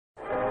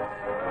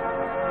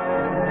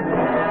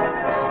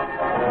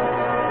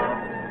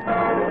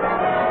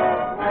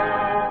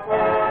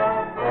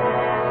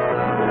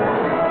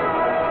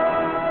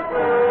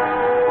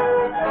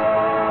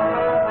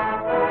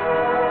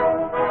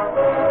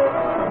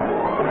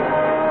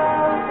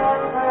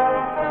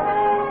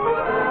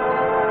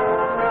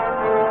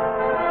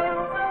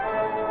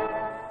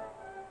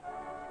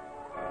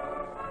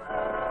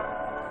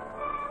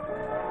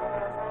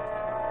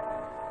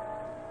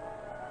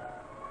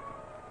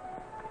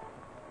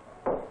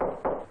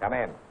Come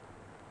in.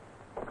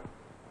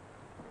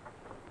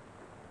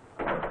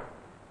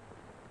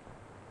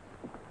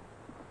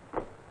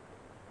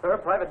 Sir,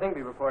 Private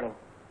Digby reporting.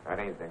 At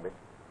ease, Digby.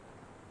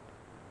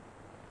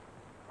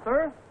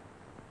 Sir?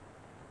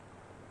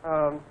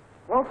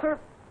 Well, sir,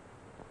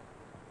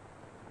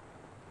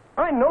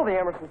 I know the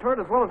Emerson turret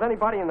as well as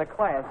anybody in the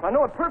class. I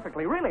know it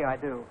perfectly. Really, I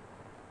do.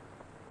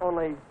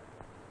 Only...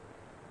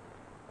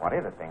 What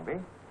is it, Digby?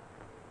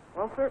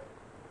 Well, sir,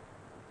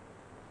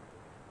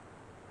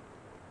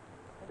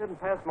 I didn't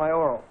pass my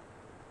oral.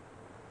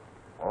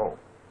 Oh.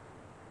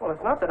 Well,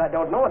 it's not that I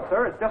don't know it,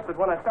 sir. It's just that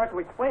when I start to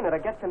explain it, I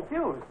get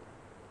confused.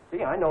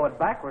 See, I know it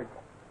backwards.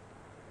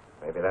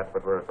 Maybe that's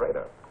what we're afraid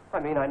of. I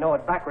mean, I know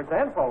it backwards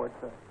and forwards,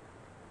 sir.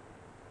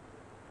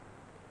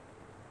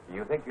 Do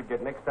you think you'd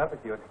get mixed up if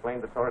you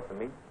explained the torah to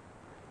me?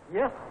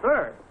 Yes,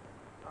 sir.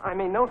 I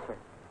mean, no, sir.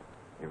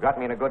 You've got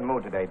me in a good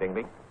mood today,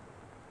 Digby.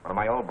 One of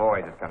my old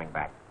boys is coming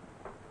back.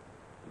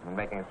 He's been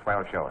making a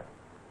swell show of it.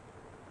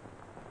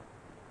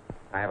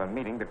 I have a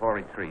meeting before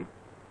retreat,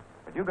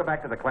 but you go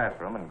back to the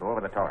classroom and go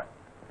over the torah.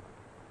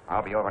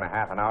 I'll be over in a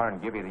half an hour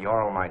and give you the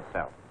oral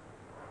myself.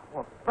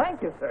 Well,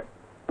 thank you, sir.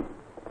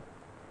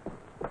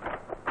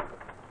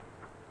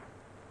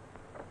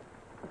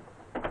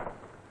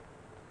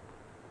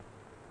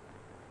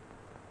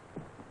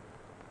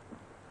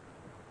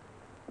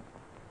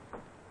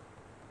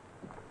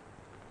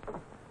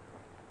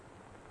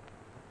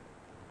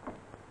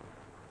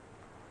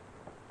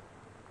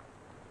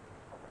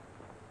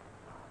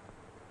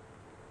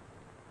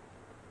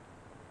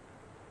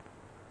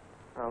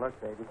 Now,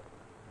 look, baby.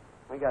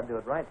 We got to do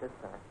it right this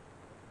time.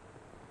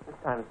 This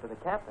time it's for the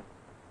captain.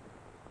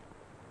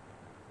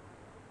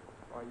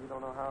 Well, you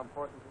don't know how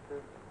important this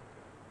is.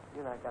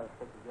 You and I got to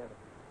stick together.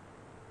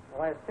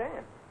 Well, I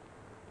understand.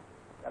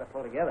 Got to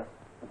pull together.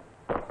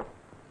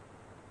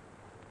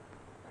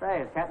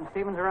 Say, is Captain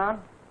Stevens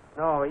around?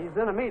 No, he's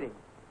in a meeting.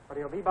 But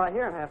he'll be by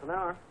here in half an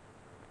hour.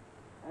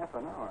 Half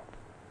an hour?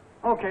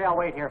 Okay, I'll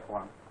wait here for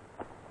him.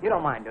 You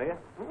don't mind, do you?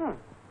 Mm-mm.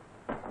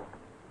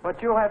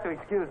 But you'll have to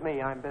excuse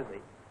me. I'm busy.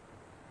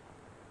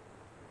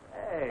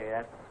 Hey,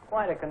 that's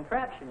quite a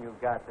contraption you've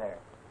got there.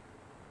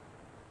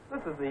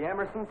 This is the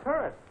Emerson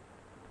turret.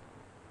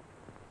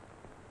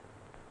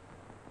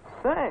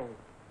 Say,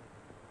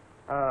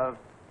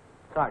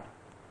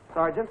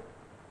 Sergeant,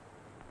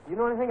 you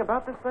know anything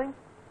about this thing?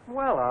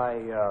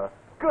 Well,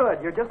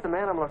 Good, you're just the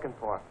man I'm looking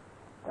for.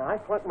 Now, I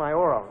flunked my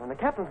oral, and the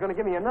captain's going to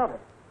give me another.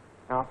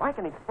 Now, if I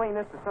can explain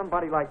this to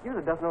somebody like you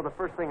that doesn't know the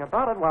first thing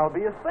about it, well, it'll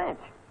be a cinch.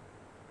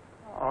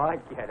 Oh, I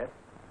get it.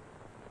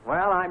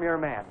 Well, I'm your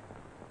man.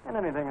 And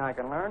anything I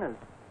can learn is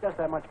just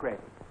that much gravy.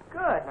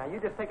 Good. Now, you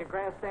just take a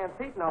grandstand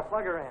seat, and I'll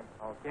plug her in.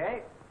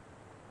 Okay?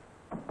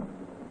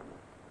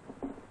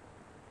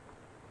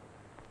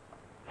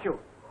 Shoot.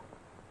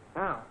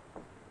 Now,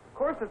 of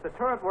course, if the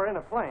turret were in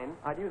a plane,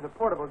 I'd use a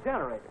portable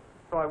generator,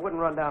 so I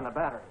wouldn't run down the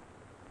battery.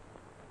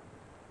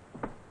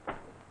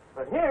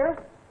 But here,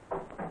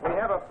 we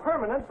have a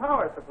permanent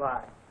power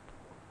supply.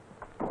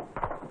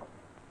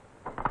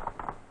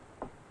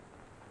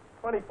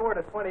 24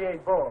 to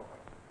 28 volts,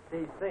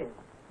 DC.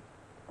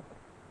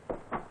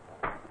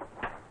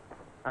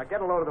 Now,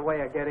 get a load of the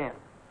way I get in.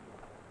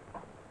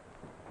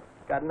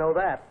 Got to know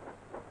that.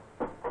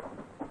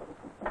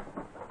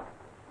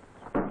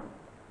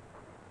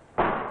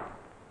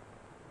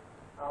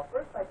 Now,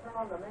 first I turn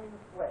on the main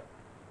switch.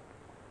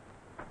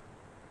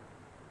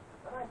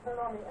 Then I turn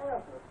on the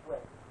answer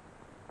switch.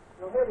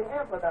 You'll hear the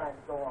amplitudes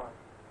go on.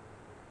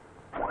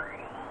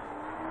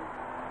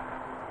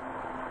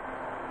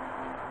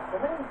 The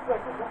main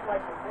switch is just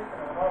like the ignition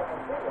of an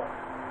automobile,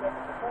 except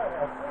that the current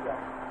has three of them.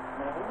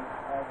 Main,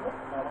 admit,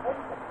 and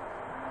elevation.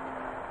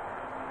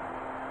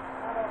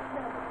 Now that's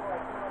 10 before I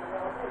turn on the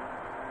elevation.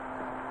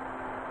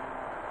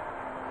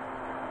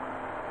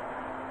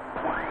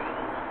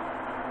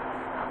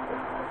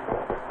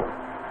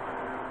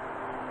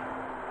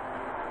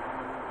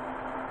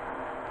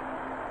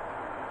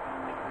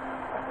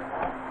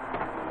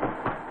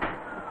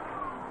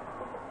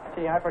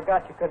 Gee, I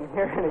forgot you couldn't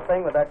hear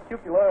anything with that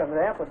cupola and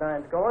the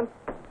amplitudes going.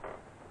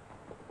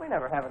 We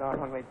never have it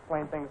on when we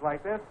explain things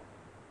like this.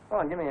 Go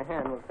on, give me a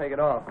hand. We'll take it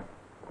off.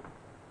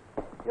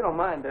 You don't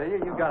mind, do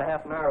you? You've got a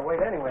half an hour wait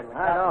anyway when the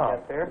captain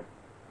gets here.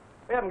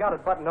 We haven't got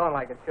it buttoned on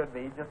like it should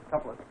be. Just a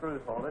couple of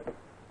screws hold it.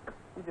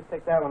 You just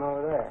take that one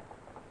over there.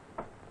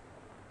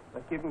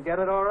 Think you can get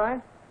it all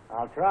right?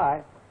 I'll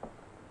try.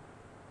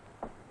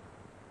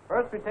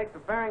 First, we take the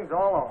bearings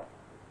all off.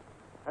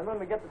 And when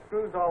we get the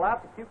screws all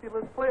out, the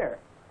cupula's clear.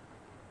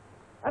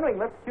 Then we can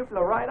lift the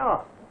cupola right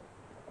off.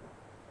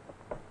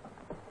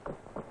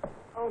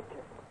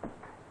 Okay.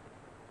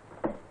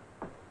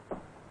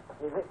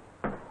 Easy.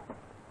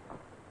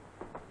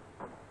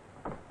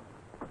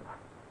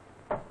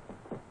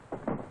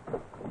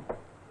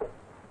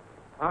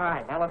 All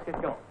right, now let's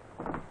get going.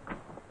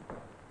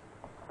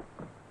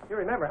 You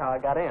remember how I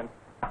got in.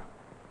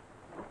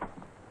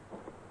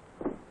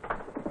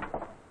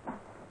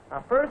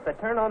 Now, first, I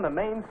turn on the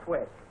main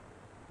switch.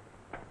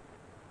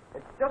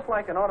 It's just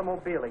like an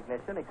automobile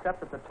ignition, except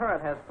that the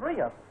turret has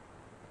three of them.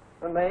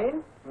 the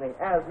main, and the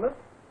azimuth,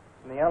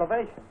 and the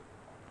elevation.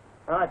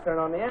 Now I turn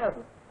on the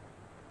azimuth.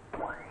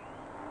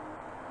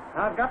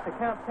 Now I've got to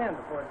count 10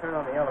 before I turn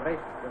on the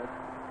elevation switch.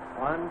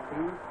 1,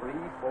 2, 3,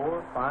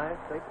 4, 5,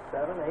 6,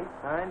 7, 8,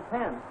 9,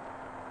 10.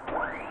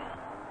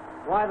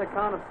 Why the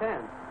count of 10?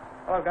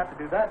 Oh, I've got to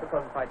do that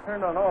because if I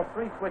turned on all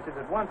 3 switches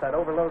at once, I'd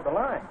overload the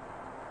line.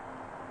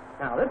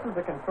 Now, this is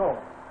the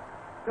controller.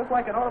 Just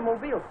like an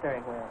automobile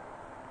steering wheel.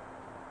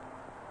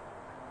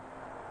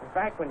 In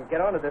fact, when you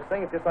get onto this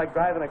thing, it's just like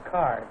driving a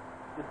car.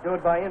 Just do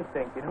it by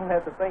instinct. You don't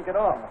have to think at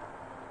all.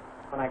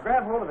 When I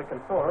grab hold of the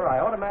controller, I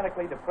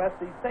automatically depress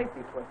these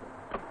safety switches.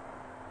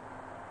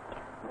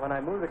 When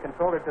I move the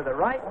controller to the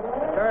right,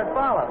 the turret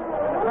follows.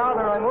 The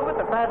farther I move it,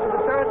 the faster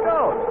the turret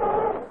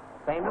goes.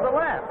 Same to the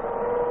left.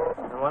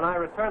 And when I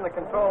return the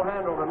control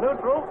handle to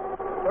neutral,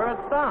 the turret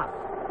stops.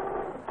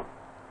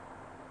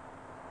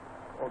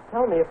 Well,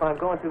 tell me if I'm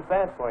going too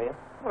fast for you.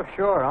 Oh,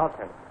 sure, I'll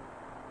turn it.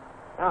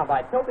 Now,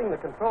 by tilting the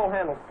control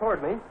handles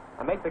toward me,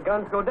 I make the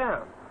guns go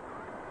down.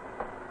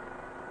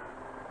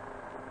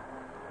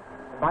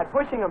 And by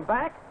pushing them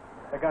back,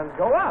 the guns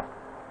go up.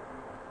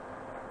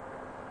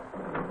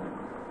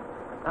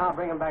 Now I'll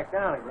bring them back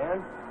down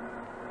again.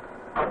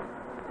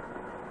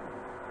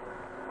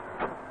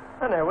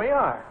 And there we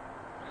are.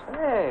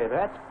 Say,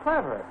 that's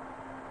clever.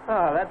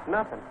 Oh, that's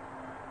nothing.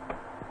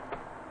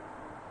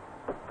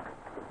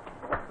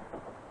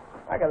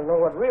 I gotta know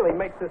what really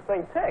makes this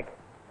thing tick.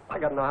 I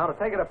gotta know how to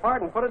take it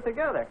apart and put it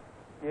together.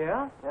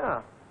 Yeah?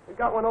 Yeah. We've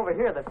got one over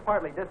here that's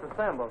partly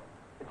disassembled.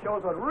 It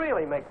shows what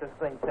really makes this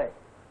thing tick.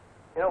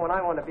 You know, when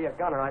I wanted to be a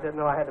gunner, I didn't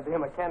know I had to be a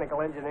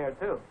mechanical engineer,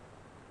 too.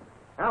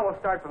 Now we'll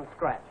start from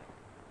scratch.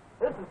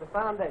 This is the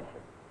foundation,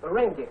 the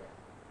ring gear.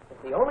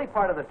 It's the only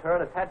part of the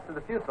turret attached to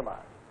the fuselage.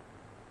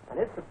 And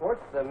it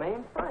supports the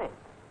main frame,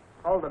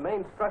 called the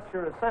main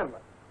structure assembly.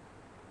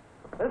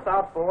 This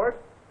outboard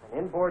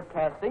and inboard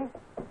casting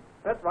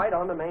fit right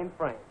on the main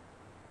frame.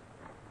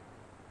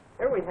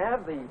 Here we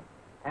have the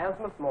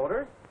azimuth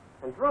motor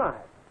and drive.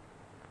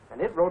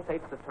 And it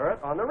rotates the turret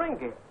on the ring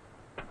gear.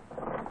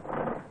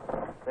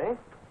 See?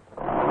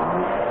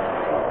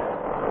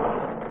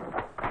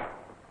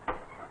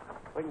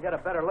 We can get a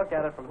better look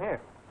at it from here.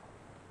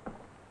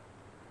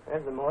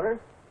 There's the motor.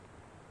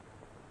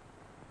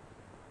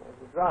 There's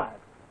the drive.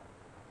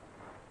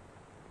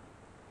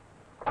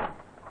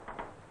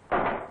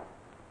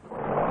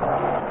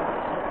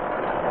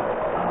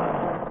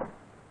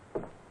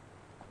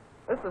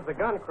 This is the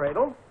gun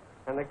cradle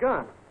and the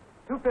gun.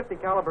 250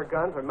 caliber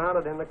guns are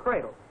mounted in the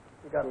cradle.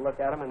 You got to look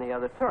at them in the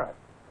other turret.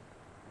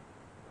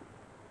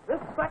 This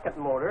second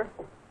motor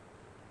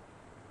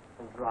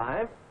and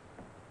drive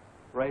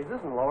raises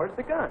and lowers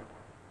the gun.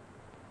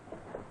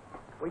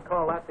 We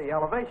call that the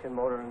elevation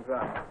motor and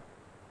drive.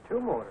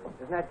 2 motors.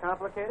 Isn't that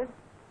complicated?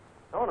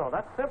 Oh, no,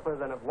 that's simpler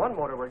than if one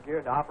motor were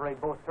geared to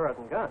operate both turret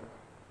and guns.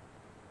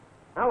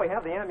 Now we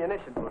have the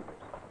ammunition boosters.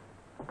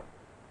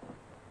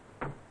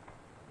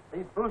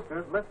 These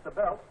boosters lift the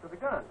belts to the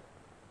guns.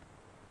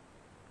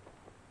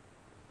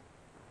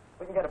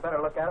 We can get a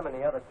better look at them in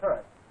the other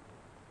turret.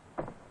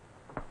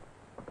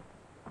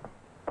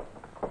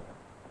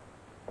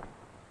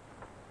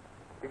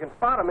 You can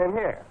spot them in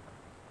here.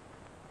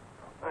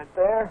 Right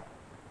there,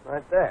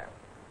 right there.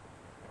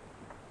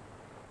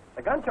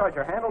 The gun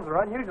charger handles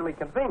are unusually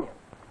convenient.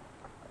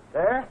 Right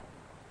there,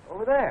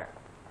 over there.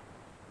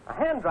 A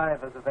hand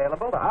drive is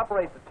available to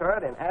operate the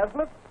turret in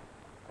azimuth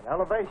and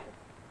elevation.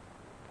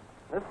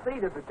 This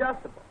seat is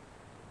adjustable,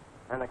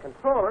 and the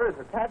controller is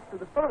attached to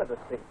the front of the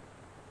seat.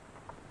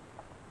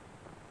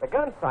 The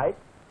gun sight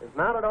is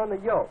mounted on the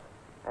yoke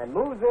and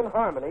moves in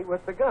harmony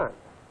with the gun.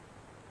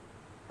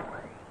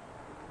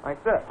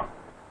 Like this.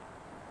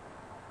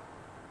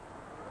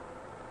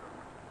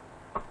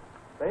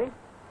 See?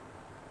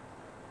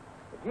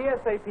 The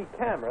GSAP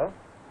camera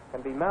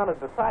can be mounted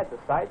beside the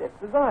sight if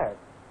desired.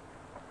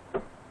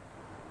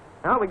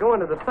 Now we go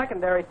into the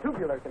secondary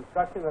tubular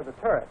construction of the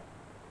turret.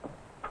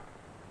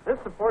 This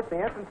supports the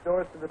entrance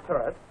doors to the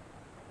turret.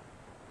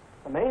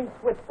 The main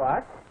switch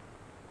box,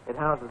 it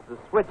houses the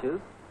switches,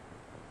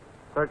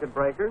 circuit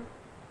breakers,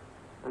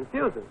 and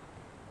fuses.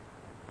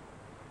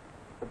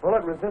 The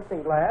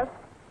bullet-resisting glass,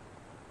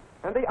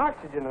 and the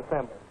oxygen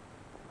assembly.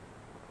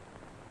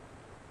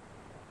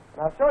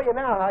 And I'll show you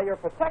now how you're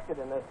protected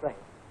in this thing.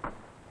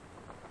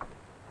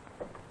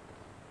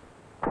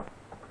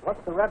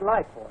 What's the red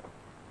light for?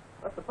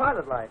 That's the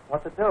pilot light.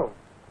 What's it do?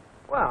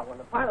 Well, when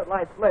the pilot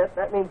light's lit,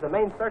 that means the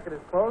main circuit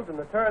is closed and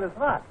the turret is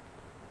hot.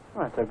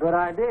 Well, that's a good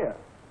idea.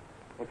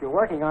 If you're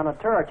working on a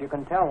turret, you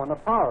can tell when the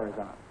power is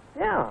on.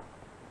 Yeah.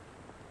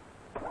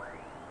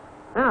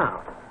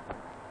 Now,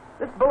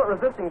 this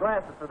bullet-resisting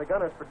glass is for the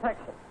gunner's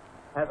protection.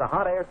 It has a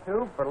hot air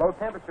tube for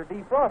low-temperature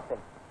defrosting.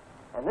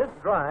 And this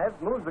drive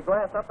moves the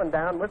glass up and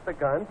down with the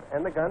guns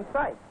and the gun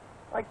sight,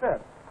 like this.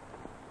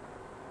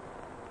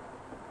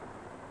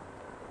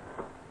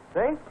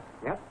 See?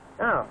 Yep.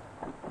 Now.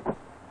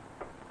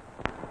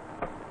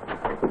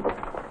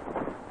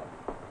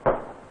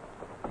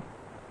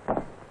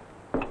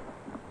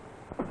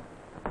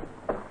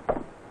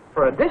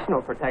 for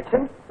additional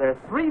protection, there are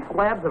 3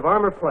 slabs of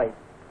armor plate.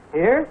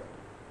 Here,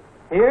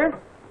 here,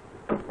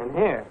 and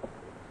here.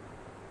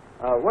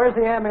 Where's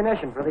the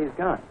ammunition for these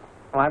guns?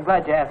 Oh, I'm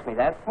glad you asked me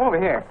that. Come over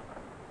here.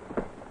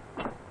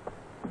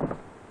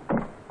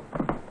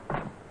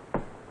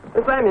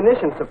 This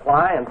ammunition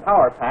supply and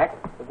power pack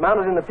is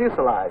mounted in the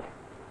fuselage.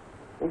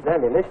 These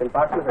ammunition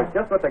boxes are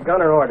just what the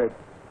gunner ordered.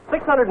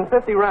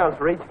 650 rounds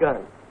for each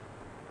gun.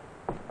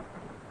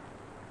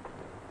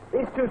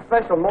 These 2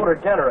 special motor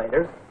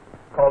generators,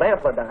 called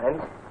amplidynes,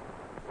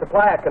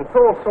 supply a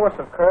control source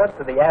of current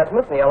to the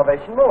azimuth and the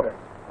elevation motor.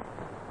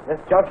 This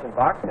junction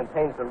box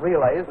contains the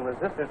relays and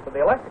resistors for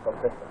the electrical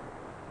system.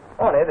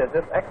 On it is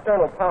this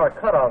external power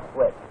cutoff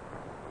switch,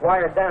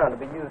 wired down to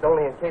be used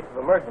only in case of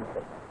emergency.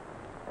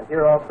 And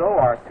here also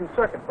are 2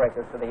 circuit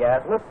breakers for the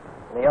azimuth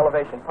and the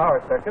elevation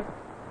power circuit.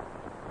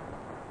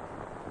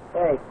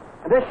 Hey,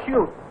 this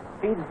chute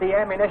feeds the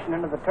ammunition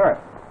into the turret.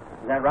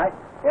 Is that right?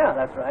 Yeah,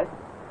 that's right.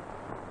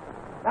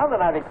 Now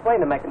that I've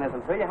explained the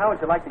mechanism to you, how would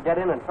you like to get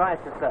in and try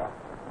it yourself?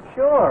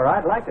 Sure,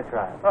 I'd like to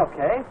try it.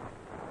 Okay.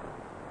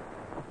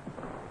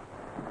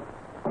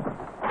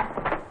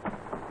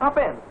 Hop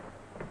in.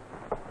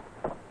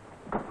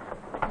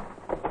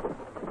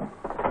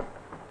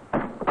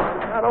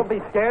 Now, don't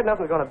be scared.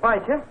 Nothing's going to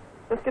bite you.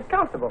 Just get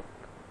comfortable.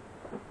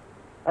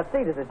 That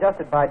seat is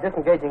adjusted by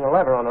disengaging the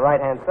lever on the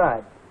right-hand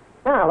side.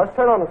 Now, let's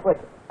turn on the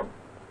switches.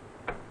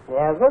 The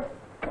azimuth.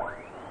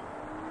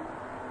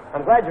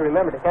 I'm glad you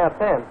remembered to count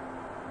 10.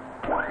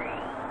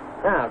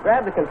 Now,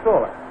 grab the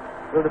controller.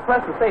 You'll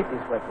depress the safety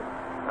switches.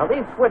 Now,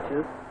 these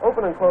switches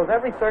open and close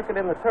every circuit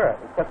in the turret,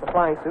 except the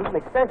flying suit and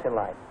extension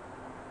light.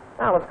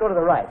 Now, let's go to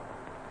the right.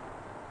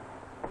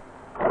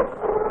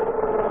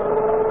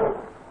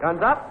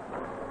 Guns up.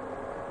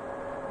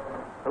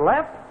 To the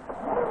left.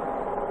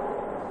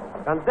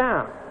 Guns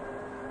down.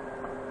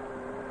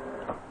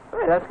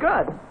 Hey, that's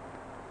good.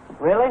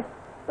 Really?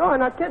 No, I'm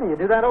not kidding. You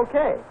do that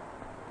okay.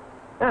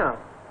 Now,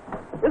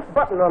 this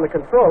button on the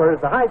controller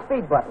is the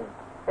high-speed button.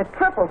 It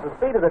triples the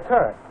speed of the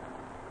turret.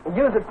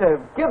 You use it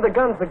to give the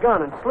guns the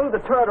gun and slew the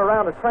turret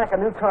around to track a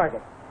new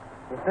target.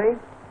 You see?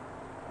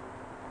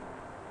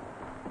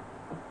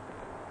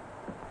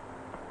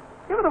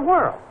 Give it a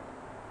whirl.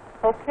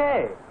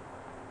 Okay.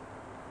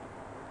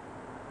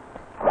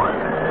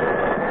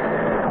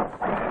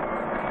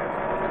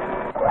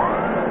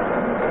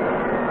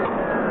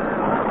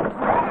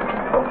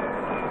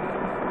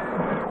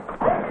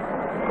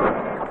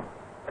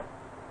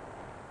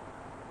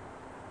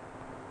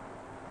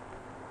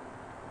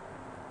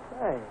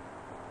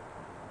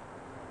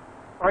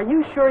 Are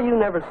you sure you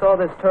never saw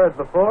this turret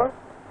before?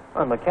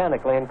 I'm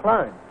mechanically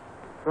inclined.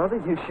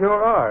 Brother, you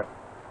sure are.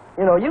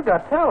 You know, you've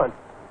got talent.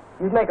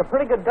 You'd make a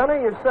pretty good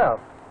gunner yourself.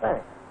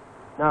 Thanks.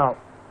 Now,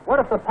 what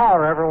if the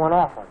power ever went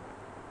off on?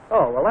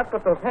 Oh, well, that's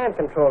what those hand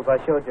controls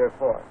I showed you are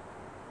for.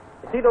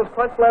 You see those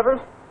clutch levers?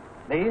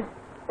 These?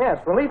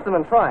 Yes, release them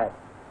and try it.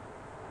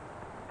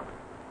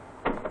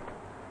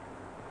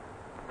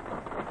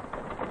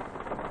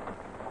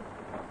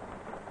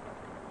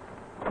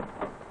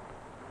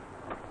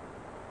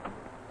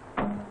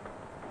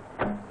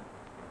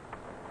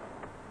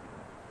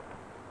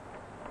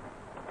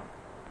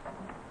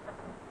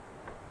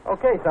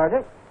 Okay,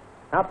 Sergeant.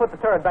 Now put the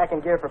turret back in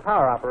gear for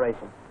power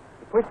operation.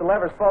 You push the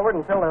levers forward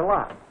until they're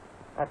locked.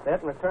 That's it,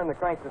 and return the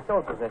crank to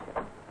stow position.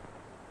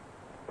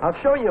 I'll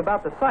show you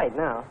about the sight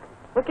now.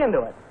 Look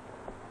into it.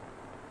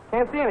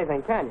 Can't see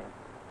anything, can you?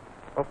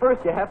 Well,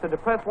 first you have to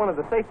depress one of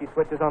the safety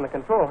switches on the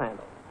control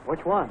handle.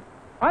 Which one?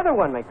 Either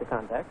one makes the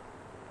contact.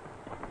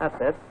 That's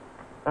it.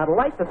 Now, to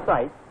light the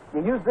sight,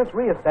 you use this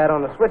rheostat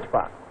on the switch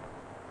box.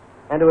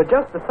 And to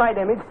adjust the sight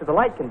image to the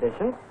light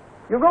conditions,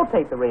 you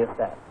rotate the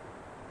rheostat.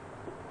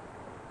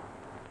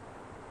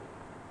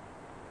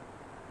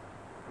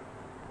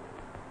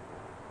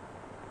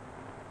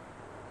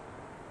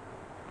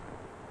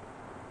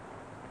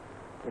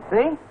 You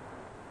see?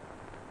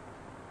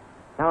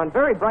 Now, in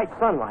very bright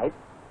sunlight,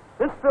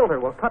 this filter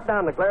will cut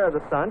down the glare of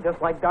the sun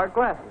just like dark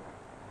glasses.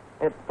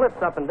 It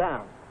flips up and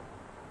down.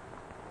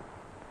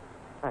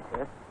 That's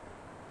it.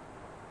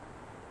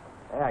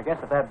 Hey, I guess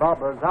if that bulb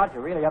burns out,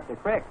 you're really up to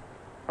trick.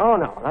 Oh,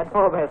 no. That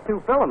bulb has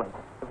 2 filaments.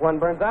 If one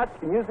burns out, you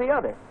can use the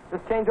other.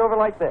 Just change over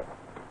like this.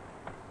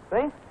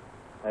 See?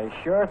 They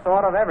sure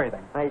thought of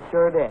everything. I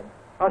sure did.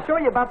 I'll show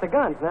you about the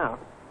guns now.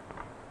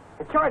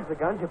 To charge the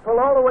guns, you pull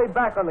all the way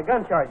back on the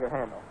gun charger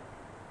handle.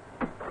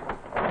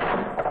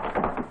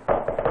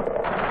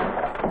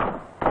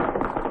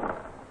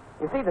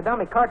 You see, the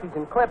dummy cartridge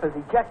and clip is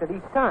ejected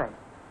each time.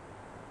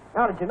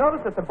 Now, did you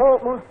notice that the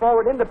bolt moves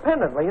forward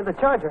independently of the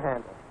charger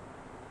handle?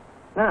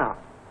 Now,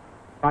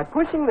 by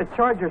pushing the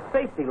charger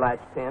safety latch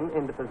pin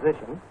into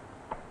position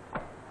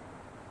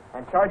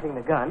and charging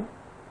the gun,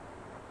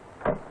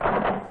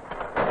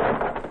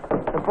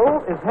 the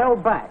bolt is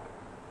held back,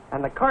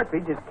 and the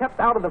cartridge is kept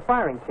out of the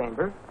firing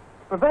chamber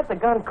to prevent the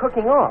gun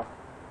cooking off.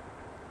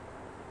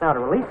 Now, to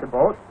release the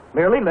bolt,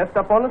 merely lift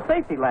up on the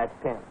safety latch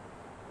pin.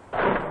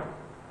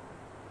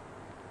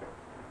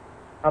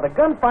 Now, the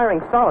gun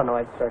firing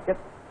solenoid circuit,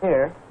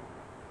 here,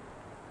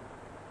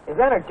 is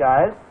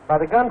energized by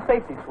the gun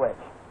safety switch.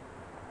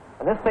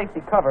 And this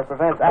safety cover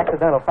prevents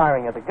accidental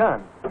firing of the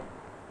gun.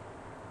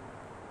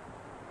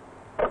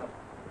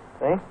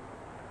 See?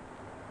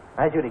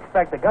 As you'd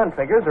expect, the gun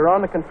triggers are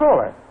on the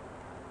controller,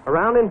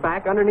 around and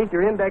back underneath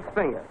your index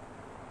finger.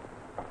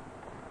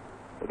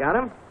 You got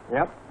them?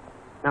 Yep.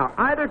 Now,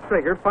 either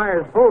trigger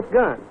fires both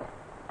guns.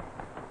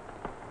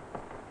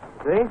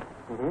 See?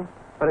 Mm-hmm.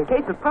 But in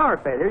case of power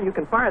failure, you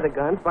can fire the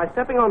guns by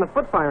stepping on the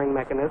foot-firing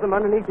mechanism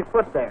underneath your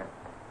foot there.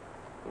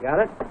 You got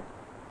it?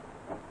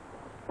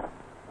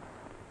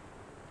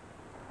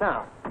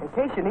 Now, in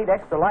case you need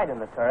extra light in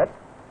the turret,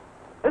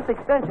 this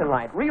extension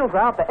light reels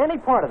out to any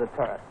part of the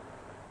turret.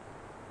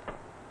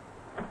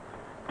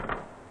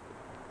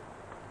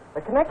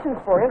 The connections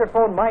for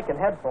interphone mic and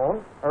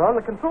headphone are on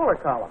the controller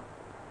column.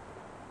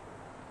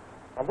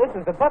 And this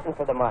is the button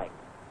for the mic.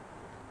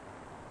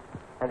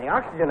 And the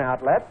oxygen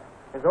outlet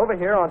is over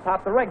here on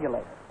top of the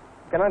regulator.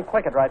 You can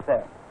unclick it right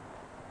there.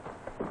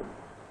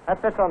 That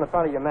fits on the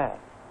front of your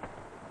mask.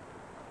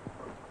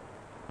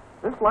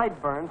 This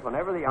light burns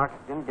whenever the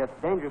oxygen gets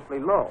dangerously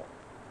low.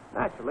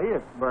 Naturally,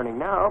 it's burning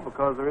now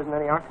because there isn't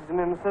any oxygen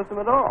in the system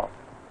at all.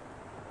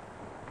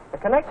 The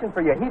connection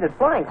for your heated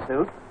flying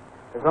suit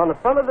is on the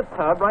front of the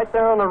tub right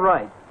there on the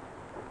right.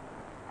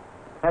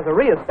 Has a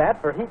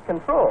rheostat for heat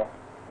control.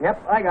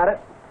 Yep, I got it.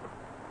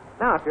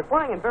 Now, if you're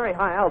flying in very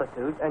high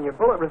altitudes and your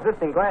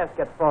bullet-resisting glass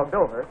gets fogged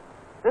over,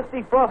 this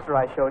defroster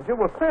I showed you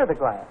will clear the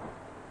glass.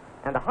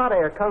 And the hot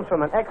air comes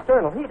from an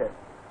external heater.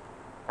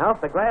 Now,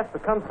 if the glass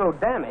becomes so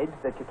damaged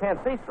that you can't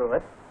see through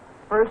it,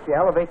 first you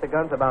elevate the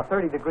guns about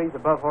 30 degrees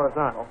above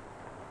horizontal.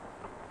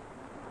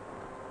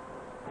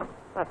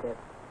 That's it.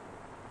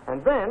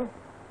 And then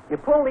you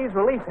pull these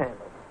release handles.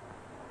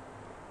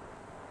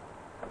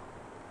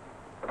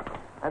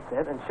 That's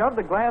it. And shove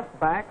the glass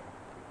back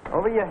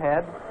over your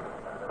head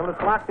till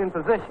it's locked in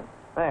position.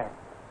 There.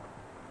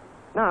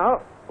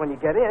 Now, when you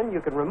get in, you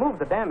can remove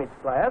the damaged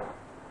glass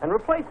and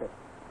replace it.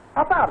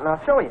 Hop out and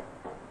I'll show you.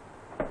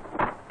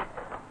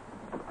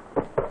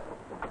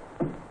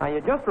 Now,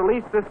 you just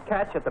release this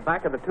catch at the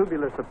back of the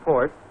tubular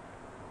support.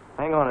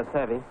 Hang on, it's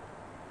heavy.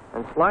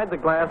 And slide the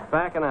glass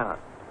back and out.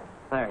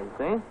 There, you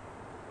see?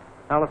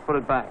 Now let's put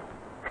it back.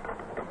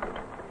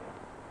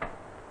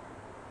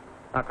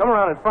 Now come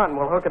around in front and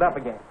we'll hook it up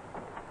again.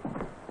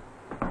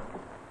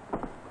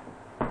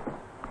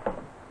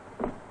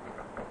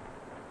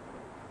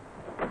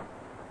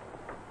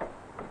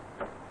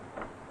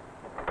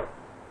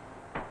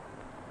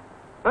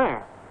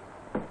 There.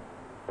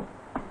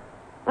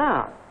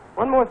 Now,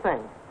 one more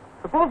thing.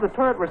 Suppose the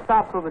turret were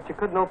stopped so that you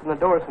couldn't open the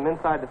doors from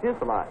inside the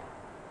fuselage.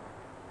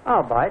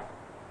 I'll bite.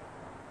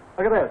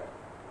 Look at this.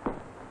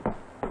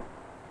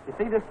 You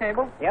see this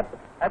cable? Yep.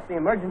 That's the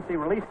emergency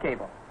release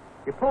cable.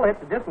 You pull it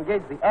to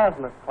disengage the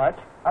azimuth clutch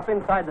up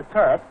inside the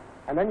turret,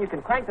 and then you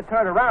can crank the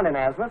turret around in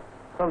azimuth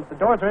so that the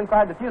doors are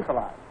inside the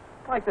fuselage.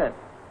 Like this.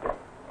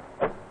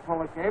 Pull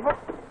the cable.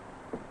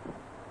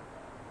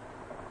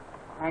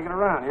 Crank it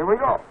around. Here we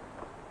go.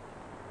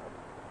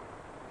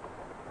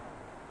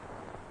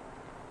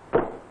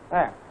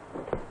 There.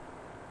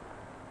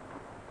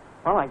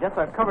 Well, I guess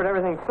I've covered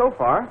everything so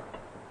far.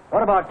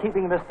 What about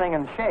keeping this thing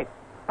in shape?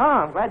 Oh,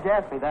 I'm glad you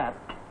asked me that.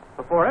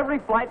 Before every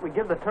flight, we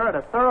give the turret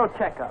a thorough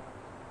checkup.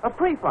 A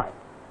pre-flight.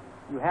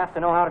 You have to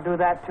know how to do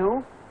that,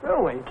 too? Do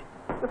we?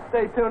 Just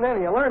stay tuned in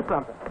and you'll learn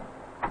something.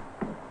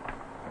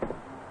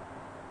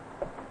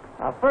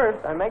 Now,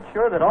 first, I make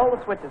sure that all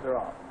the switches are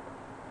off.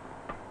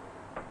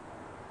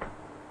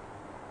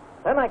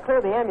 Then I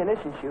clear the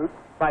ammunition chute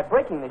by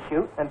breaking the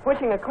chute and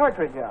pushing a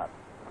cartridge out.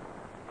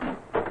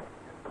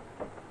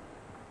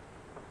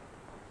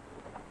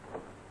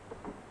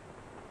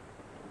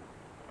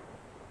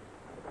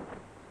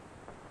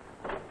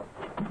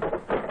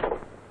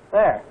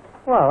 There.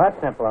 Well, that's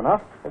simple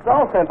enough. It's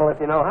all simple if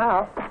you know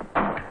how.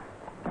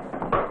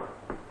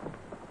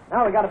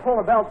 Now we got to pull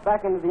the belts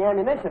back into the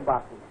ammunition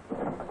boxes.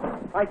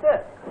 Like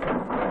this.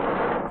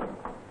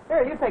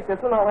 Here, you take this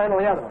one, I'll handle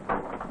the other one.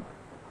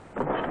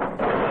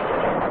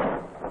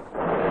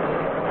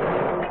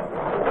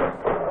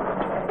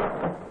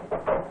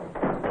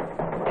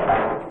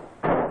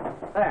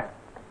 There.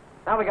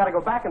 Now we got to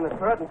go back in the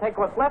turret and take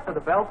what's left of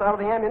the belts out of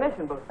the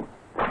ammunition booth.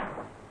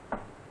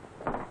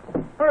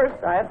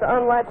 First, I have to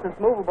unlatch this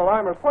movable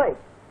armor plate.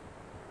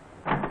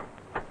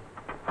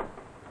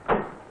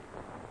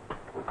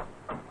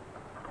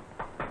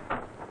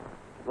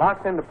 It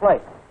locks into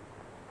place.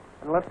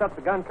 And lift up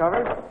the gun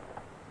covers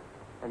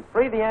and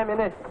free the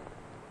ammunition.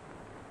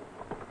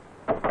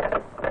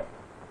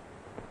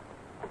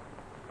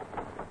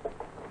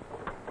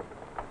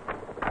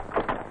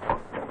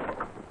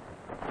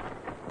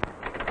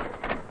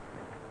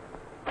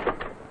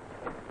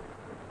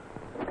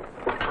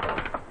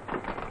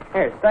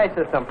 Here, stash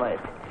this someplace.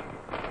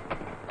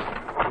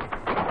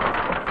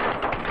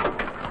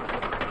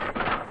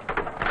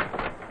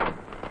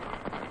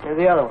 Here's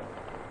the other one.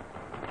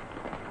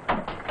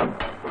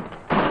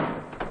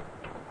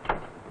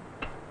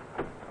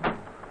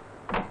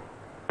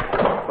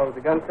 Close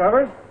the gun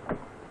covers.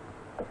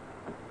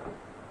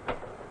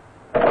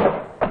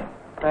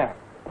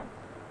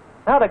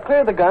 Now to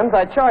clear the guns,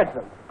 I charge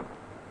them.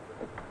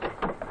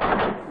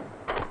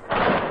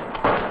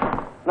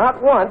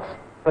 Not once,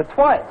 but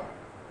twice.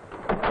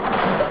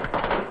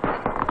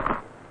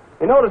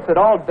 You notice that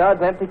all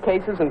duds, empty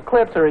cases, and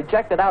clips are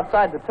ejected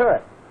outside the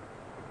turret.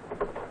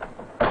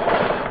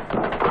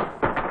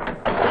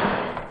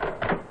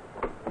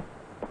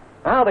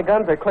 Now the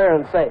guns are clear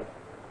and safe.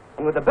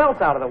 And with the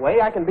belts out of the way,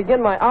 I can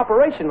begin my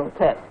operational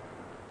test.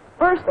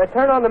 First, I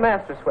turn on the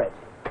master switch.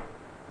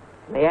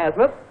 The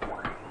azimuth.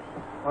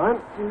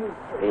 1, 2,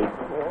 3, 4,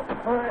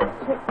 5,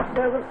 6,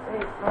 7,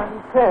 8,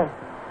 9, 10.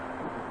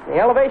 The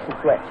elevation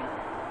switch.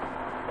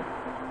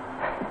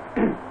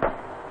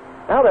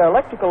 Now there are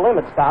electrical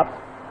limit stops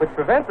which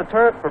prevent the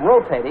turret from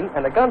rotating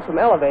and the guns from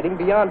elevating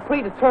beyond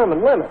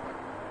predetermined limits.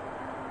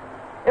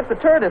 If the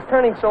turret is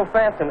turning so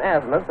fast in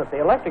azimuth that the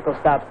electrical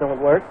stops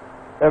don't work,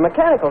 there are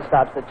mechanical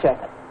stops to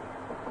check it.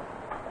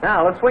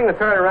 Now, let's swing the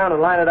turret around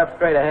and line it up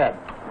straight ahead.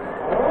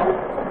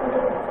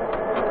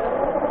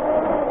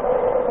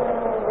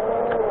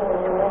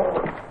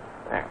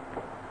 There.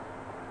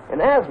 In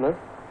azimuth,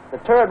 the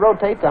turret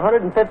rotates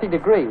 150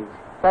 degrees,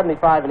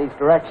 75 in each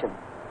direction,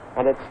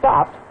 and it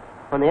stops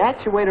when the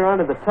actuator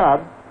under the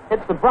tub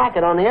hits the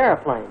bracket on the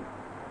airplane,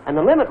 and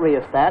the limit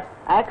rheostat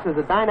acts as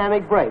a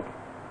dynamic brake.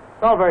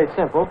 It's all very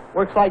simple.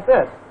 Works like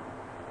this.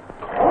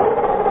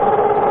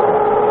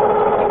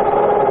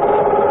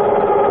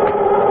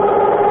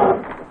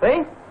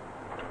 See?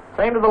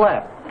 Same to the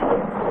left.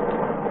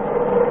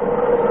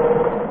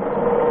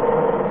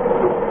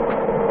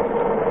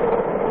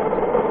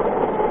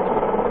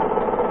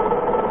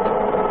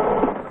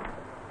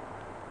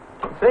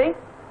 See?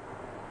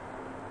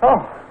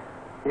 Oh,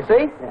 you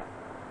see? Yeah.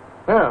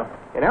 Now,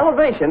 in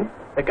elevation,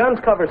 the guns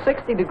cover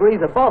 60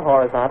 degrees above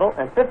horizontal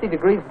and 50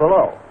 degrees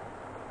below.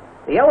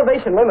 The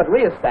elevation limit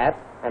rheostat,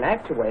 an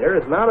actuator,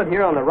 is mounted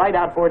here on the right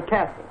outboard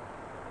casting,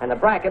 and the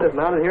bracket is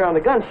mounted here on the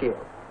gun shield.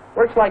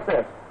 Works like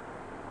this.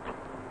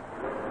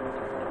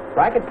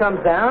 Bracket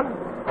comes down,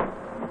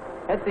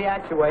 hits the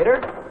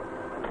actuator,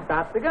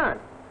 stops the gun.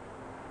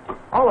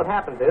 All that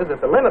happens is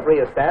that the limit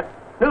rheostat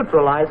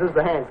neutralizes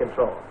the hand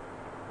control.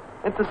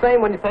 It's the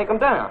same when you take them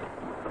down.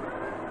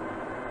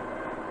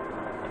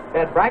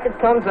 That bracket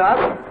comes up,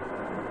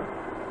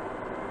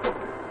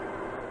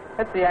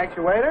 hits the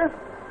actuator,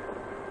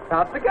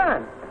 stops the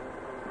gun.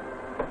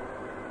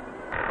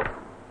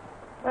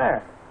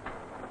 There.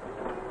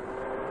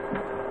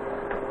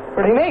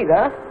 Pretty neat,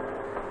 huh?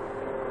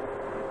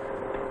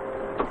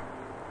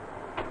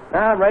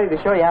 Now I'm ready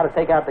to show you how to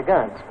take out the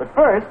guns. But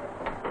first,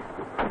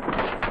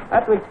 I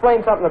have to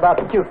explain something about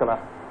the cupola.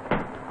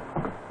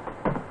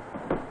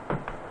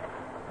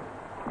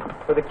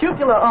 With the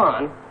cupola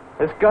on,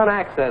 this gun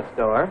access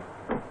door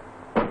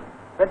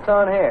fits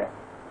on here.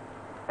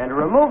 And to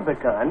remove the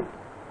gun,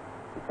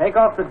 you take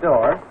off the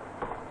door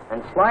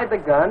and slide the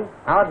gun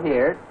out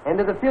here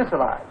into the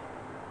fuselage.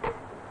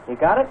 You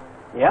got it?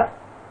 Yep.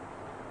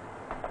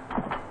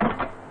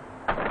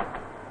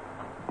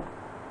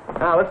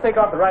 Now, let's take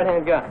off the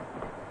right-hand gun.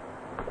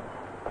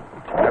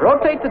 I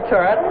rotate the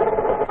turret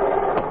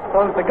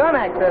so that the gun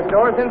access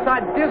door is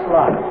inside the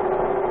fuselage.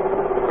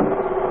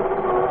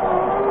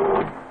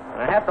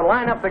 And I have to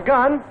line up the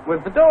gun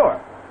with the door.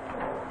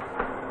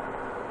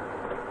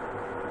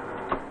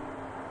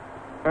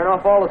 Turn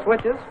off all the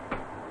switches.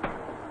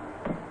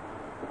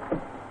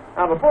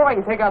 Now, before I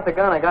can take out the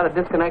gun, I got to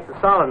disconnect the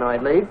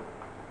solenoid lead.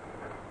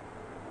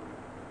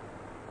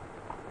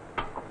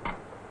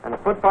 And the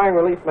foot-firing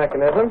release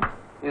mechanism.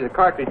 Use a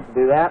cartridge to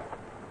do that.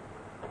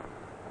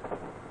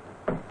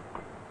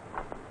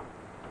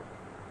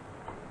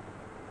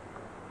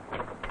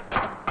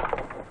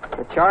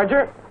 The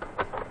charger.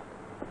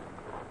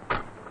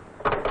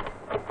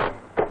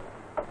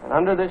 And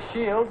under this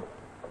shield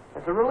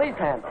is a release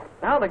handle.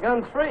 Now the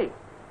gun's free.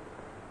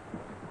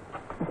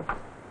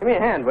 Give me a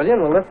hand, will you,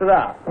 and we'll lift it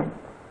out.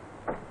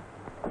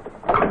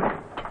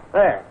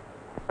 There.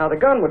 Now the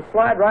gun would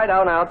slide right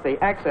on out the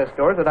access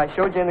doors that I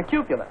showed you in the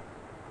cupola.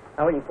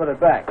 Now we can put it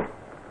back.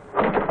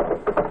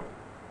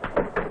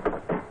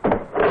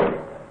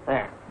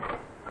 There.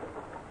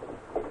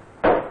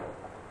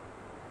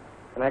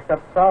 Connect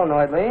up the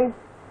solenoid lead.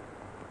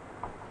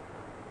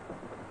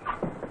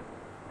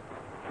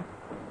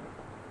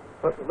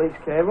 Put the release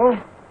cable.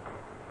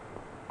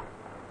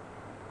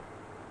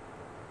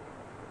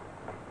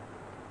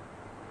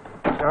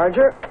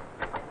 Charger.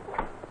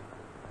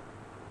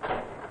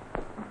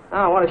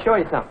 Now I want to show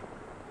you something.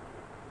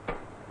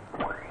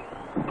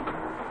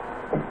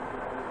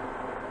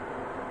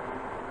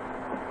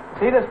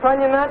 See this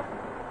trunnion nut?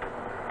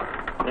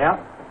 Yeah.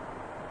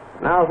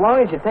 Now, as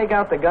long as you take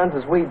out the guns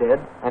as we did,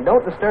 and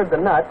don't disturb the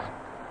nuts,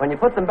 when you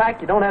put them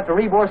back, you don't have to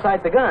rebore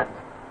sight the guns.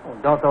 Well,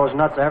 don't those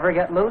nuts ever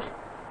get loose?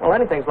 Well,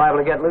 anything's liable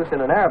to get loose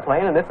in an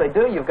airplane, and if they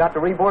do, you've got to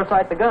rebore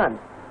sight the guns.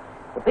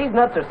 But these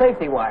nuts are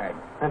safety wired,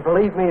 and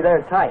believe me,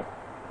 they're tight.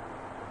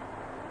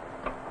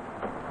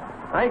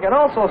 Now, you can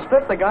also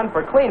strip the gun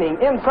for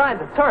cleaning inside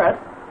the turret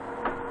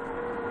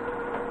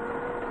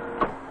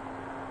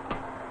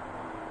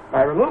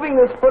by removing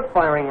this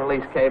foot-firing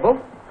release cable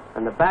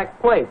and the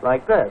back plate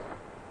like this.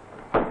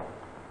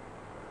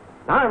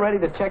 Now I'm ready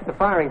to check the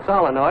firing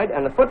solenoid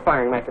and the foot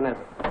firing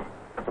mechanism.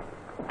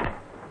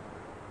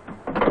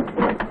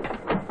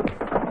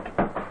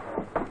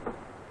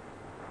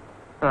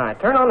 All right,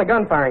 turn on the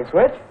gun firing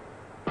switch.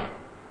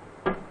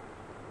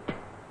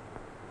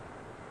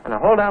 And I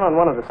hold down on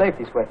one of the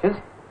safety switches.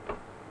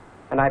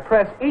 And I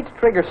press each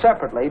trigger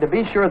separately to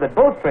be sure that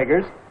both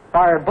triggers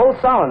fire both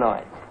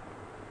solenoids.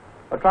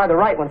 We'll try the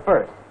right one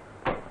first.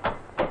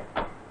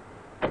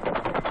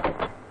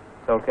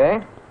 It's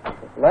okay.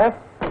 Left.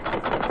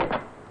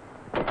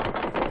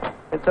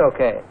 It's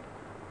okay.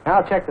 Now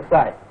I'll check the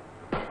sight.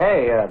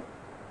 Hey,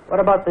 what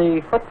about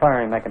the foot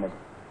firing mechanism?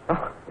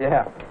 Oh,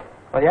 yeah.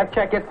 Well, you have to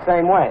check it the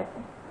same way.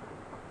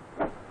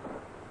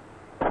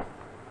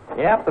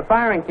 Yep, the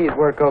firing keys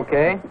work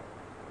okay.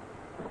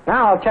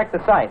 Now I'll check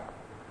the sight.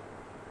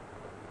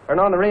 Turn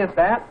on the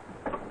rheostat.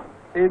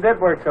 See, that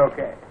works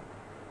okay.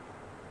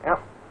 Yep.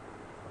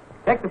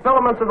 Check the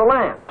filaments of the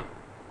lamp.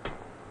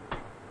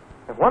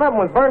 If one of them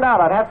was burned out,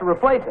 I'd have to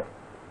replace it.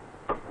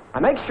 I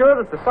make sure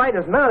that the sight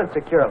is mounted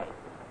securely.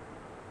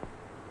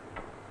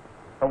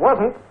 If it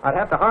wasn't, I'd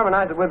have to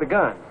harmonize it with the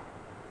guns.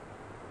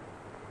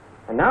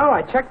 And now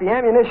I check the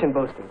ammunition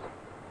boosters.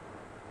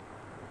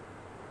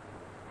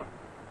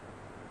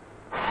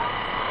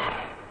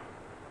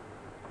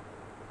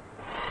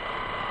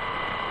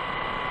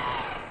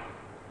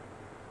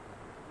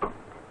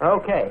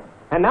 Okay.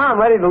 And now I'm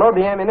ready to load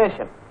the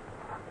ammunition.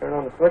 Turn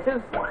on the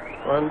switches.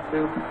 1,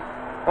 2.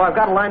 Oh, I've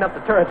got to line up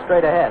the turret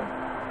straight ahead.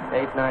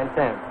 8, 9,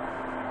 10.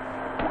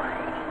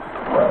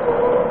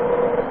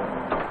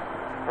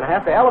 And I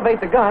have to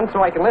elevate the gun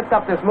so I can lift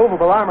up this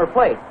movable armor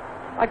plate,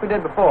 like we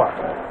did before.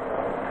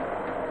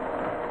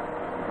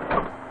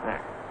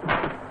 There.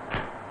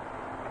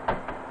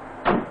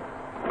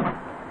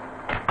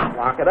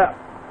 Lock it up.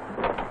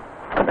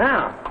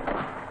 Now,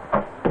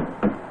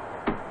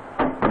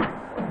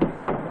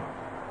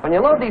 when you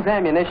load these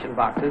ammunition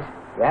boxes,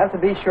 you have to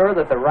be sure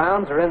that the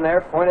rounds are in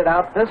there pointed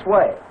out this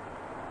way.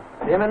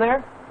 See them in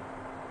there?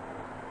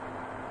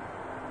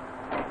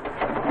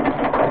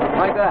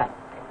 Like that.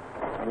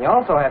 And you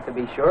also have to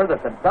be sure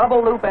that the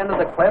double loop end of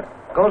the clip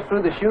goes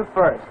through the chute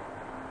first.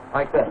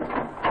 Like this.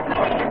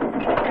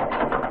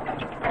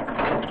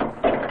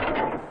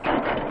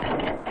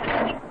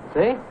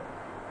 See?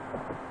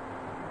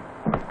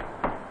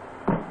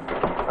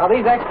 Now,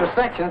 these extra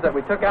sections that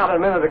we took out a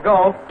minute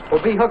ago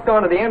will be hooked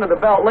onto the end of the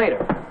belt later.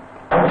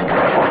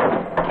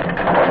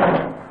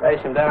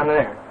 Place them down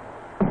there.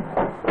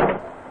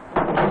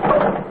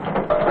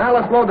 Now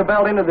let's load the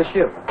belt into the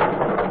chute.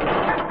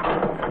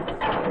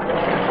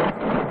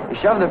 You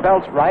shove the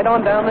belts right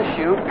on down the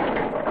chute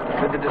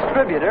with the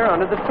distributor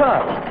under the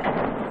tub.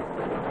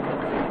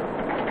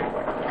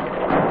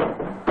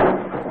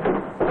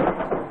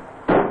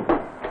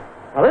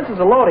 Now this is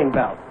a loading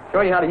belt. I'll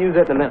show you how to use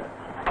it in a minute.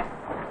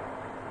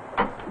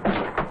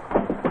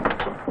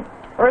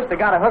 First, I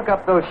got to hook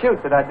up those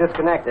chutes that I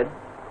disconnected.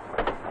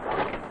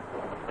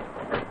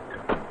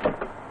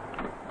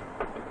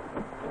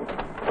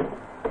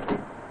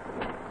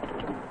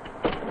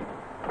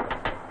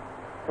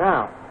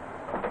 Now,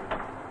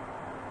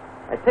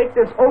 I take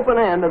this open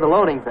end of the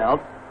loading belt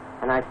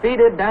and I feed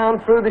it down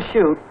through the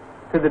chute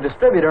to the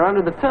distributor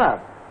under the tub.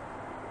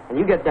 And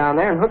you get down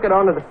there and hook it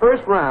onto the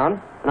first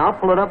round, and I'll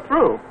pull it up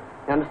through.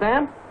 You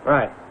understand?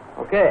 Right.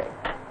 Okay.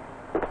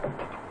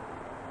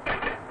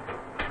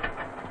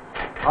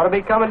 Ought to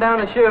be coming down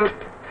the chute.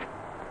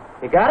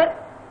 You got it?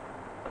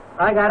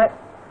 I got it.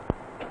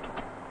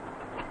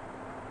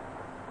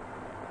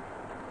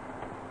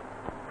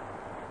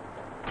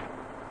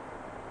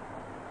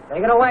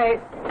 Take it away.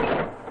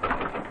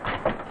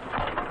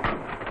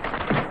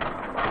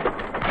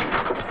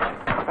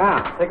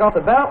 Now, take off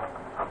the belt.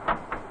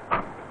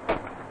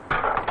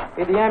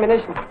 Feed the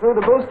ammunition through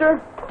the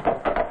booster.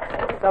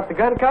 Lift up the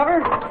gun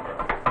cover.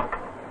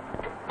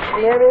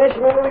 Feed the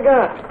ammunition into the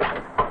gun.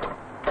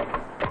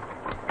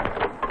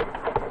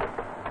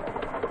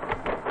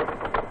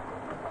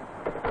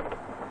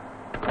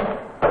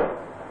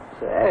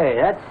 Say,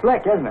 that's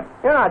slick, isn't it?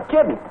 You're not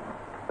kidding.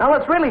 Now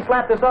let's really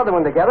slap this other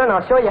one together, and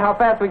I'll show you how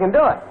fast we can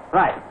do it.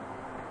 Right.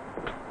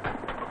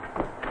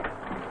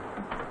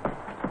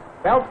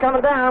 Belt's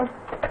coming down.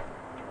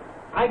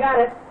 I got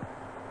it.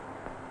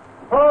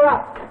 Pull her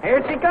up.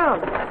 Here she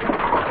comes.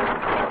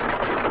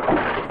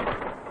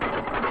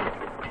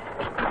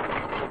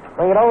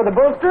 Bring it over the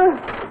booster.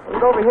 Bring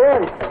it over here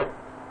and...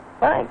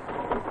 Thanks.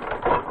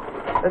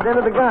 It's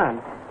into the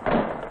gun.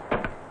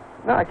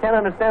 No, I can't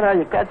understand how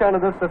you catch onto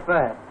this so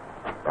fast.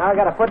 Now I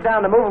got to put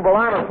down the movable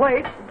armor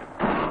plate.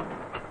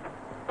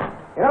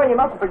 You know, you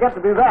mustn't forget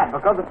to do that,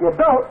 because if you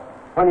don't,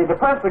 when you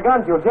depress the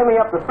guns, you'll jimmy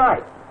up the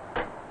sight.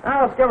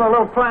 Now let's give her a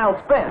little trial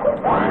spin.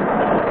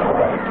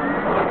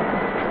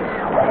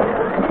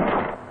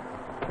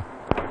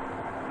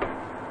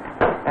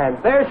 And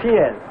there she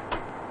is,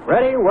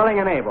 ready, willing,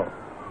 and able.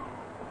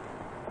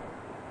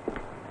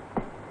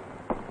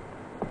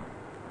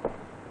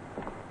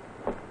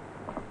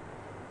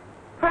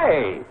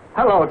 Hey,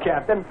 Hello,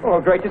 Captain. Oh,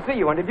 great to see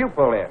you. When did you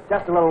pull in?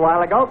 Just a little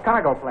while ago,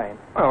 cargo plane.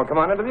 Well, come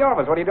on into the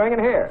office. What are you doing in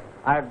here?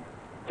 I've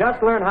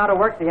just learned how to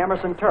work the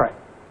Emerson turret.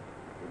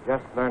 You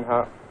just learned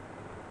how...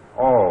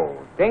 Oh,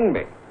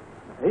 Dingby.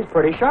 He's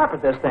pretty sharp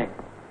at this thing.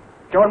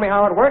 Showed me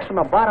how it works from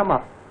the bottom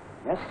up.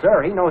 Yes,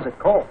 sir, he knows it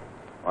cold.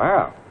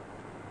 Well,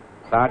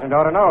 Sergeant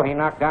ought to know. He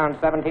knocked down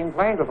 17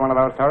 planes with one of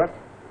those turrets.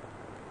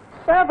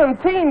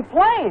 17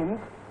 planes?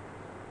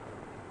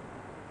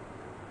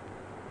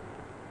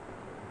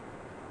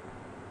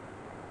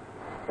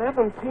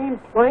 "17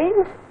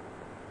 planes?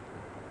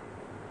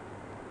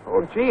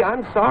 Oh, gee,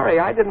 I'm sorry.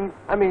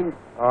 I mean...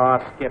 Oh,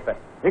 skip it.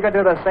 You could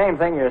do the same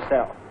thing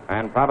yourself.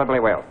 And probably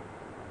will.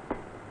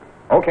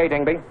 Okay,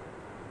 Dingby.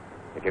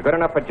 If you're good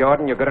enough for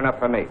Jordan, you're good enough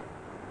for me.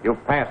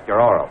 You've passed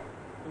your oral.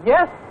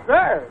 Yes,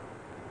 sir.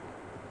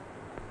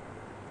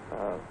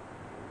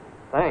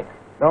 Thanks.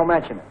 Don't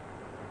mention it.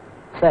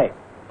 Say,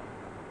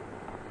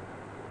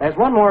 there's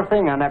one more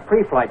thing on that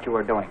pre-flight you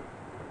were doing.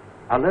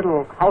 A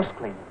little house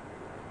cleaning.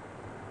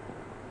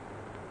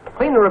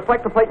 Clean the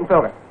reflector plate and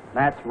filter.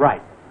 That's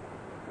right.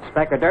 A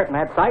speck of dirt in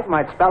that sight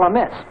might spell a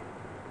miss.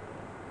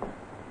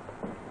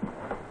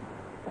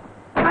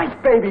 Nice,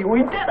 baby.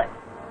 We did it.